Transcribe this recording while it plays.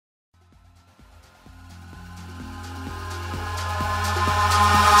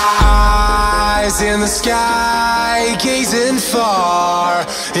In the sky, gazing far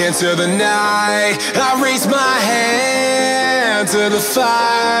into the night, I raise my hand to the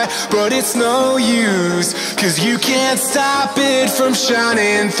fire, but it's no use, 'cause you can't stop it from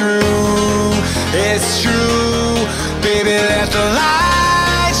shining through. It's true, baby, let the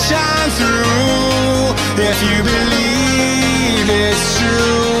light shine through. If you believe it's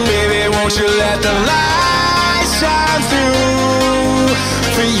true, baby, won't you let the light shine through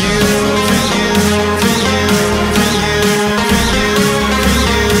for you, for you, for you, for you, for you, for you, for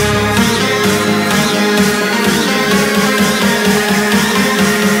you, for you,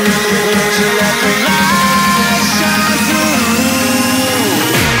 won't you let the light shine through?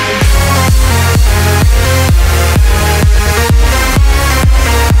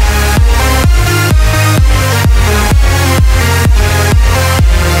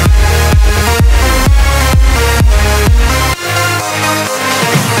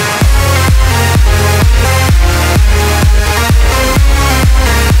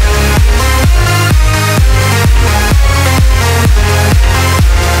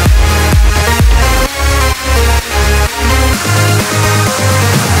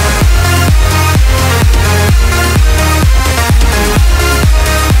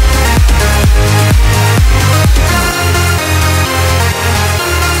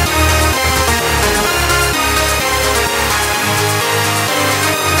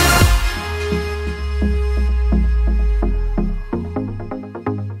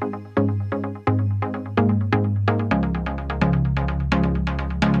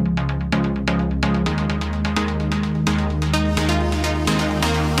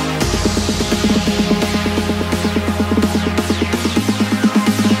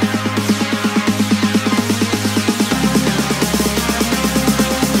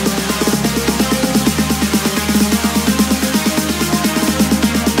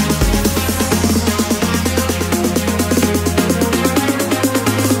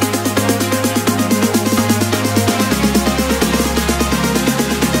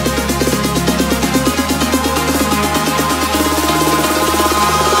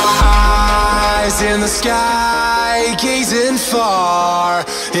 In the sky, gazing far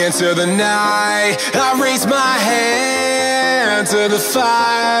into the night, I raise my hand to the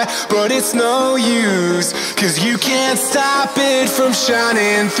fire, but it's no use, 'cause you can't stop it from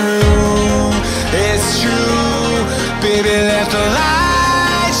shining through. It's true, baby, let the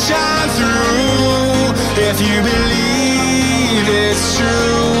light shine through. If you believe it's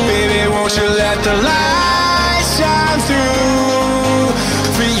true, baby, won't you let the light shine through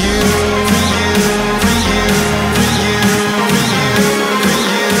for you, for you.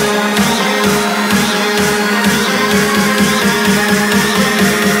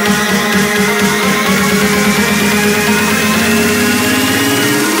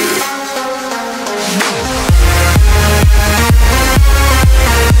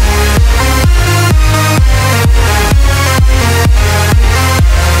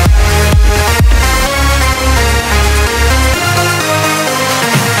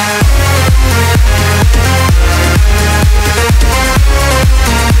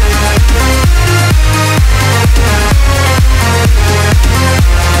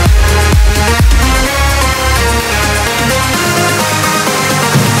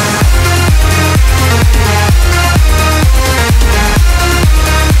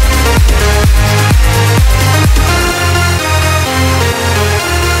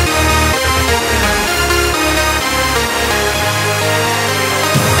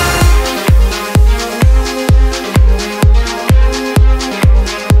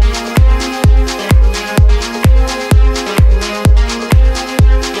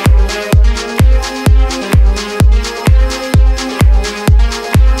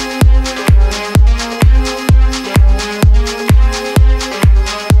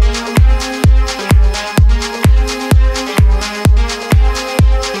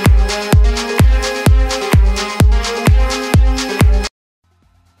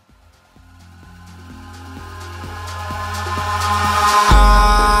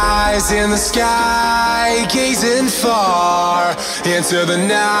 In the sky, gazing far into the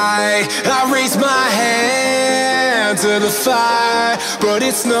night, I raise my hand to the fire, but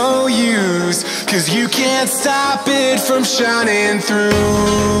it's no use, 'cause you can't stop it from shining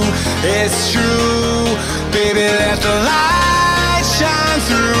through. It's true, baby, let the light shine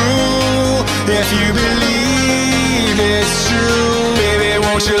through. If you believe it's true, baby,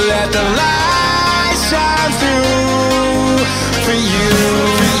 won't you let the light shine through for you,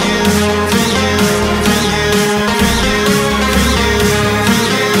 for you, for you, for you, for you, for you, for you, for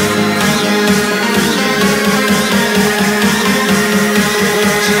you, for you,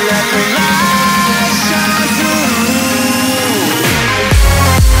 won't you let the light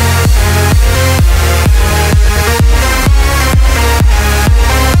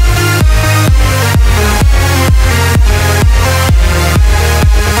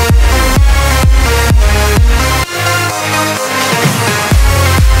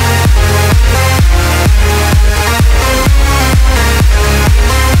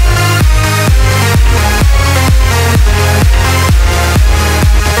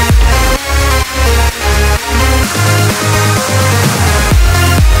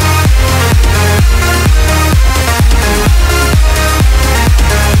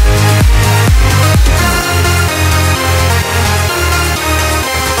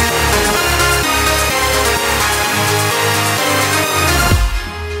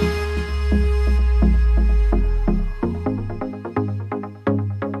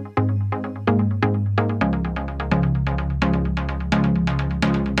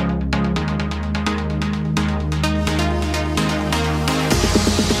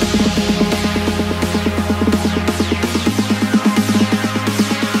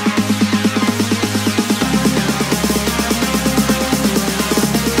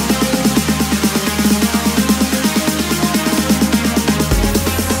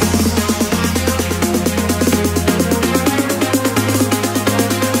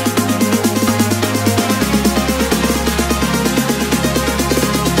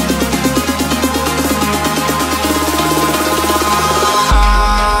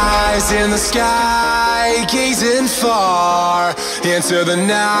sky, gazing far into the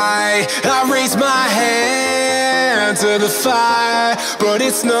night. I raise my hand to the fire, but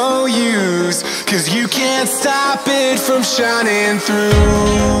it's no use, 'cause you can't stop it from shining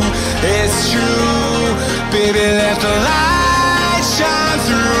through. It's true, baby, let the light shine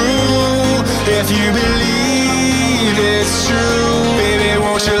through. If you believe it's true, baby,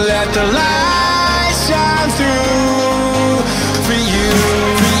 won't you let the light shine through for you,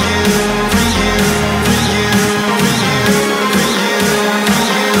 for you, for you, for you, for you, for you, for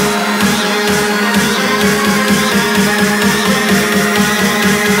you,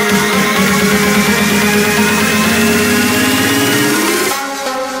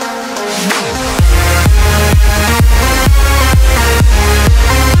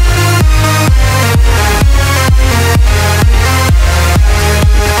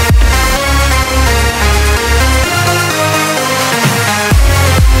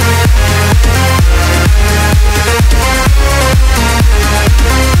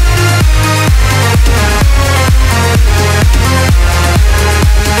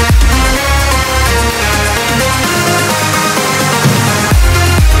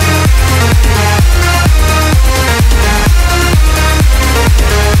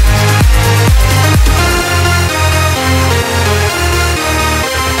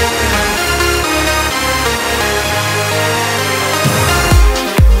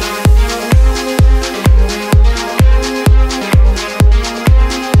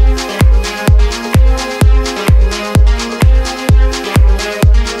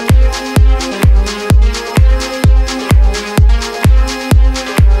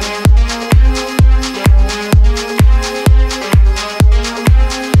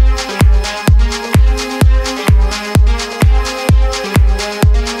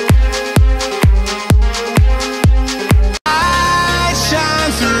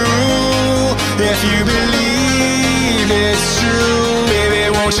 if you believe it's true, baby,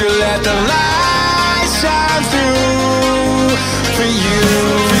 won't you let the light shine through for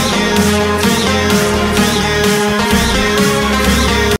you.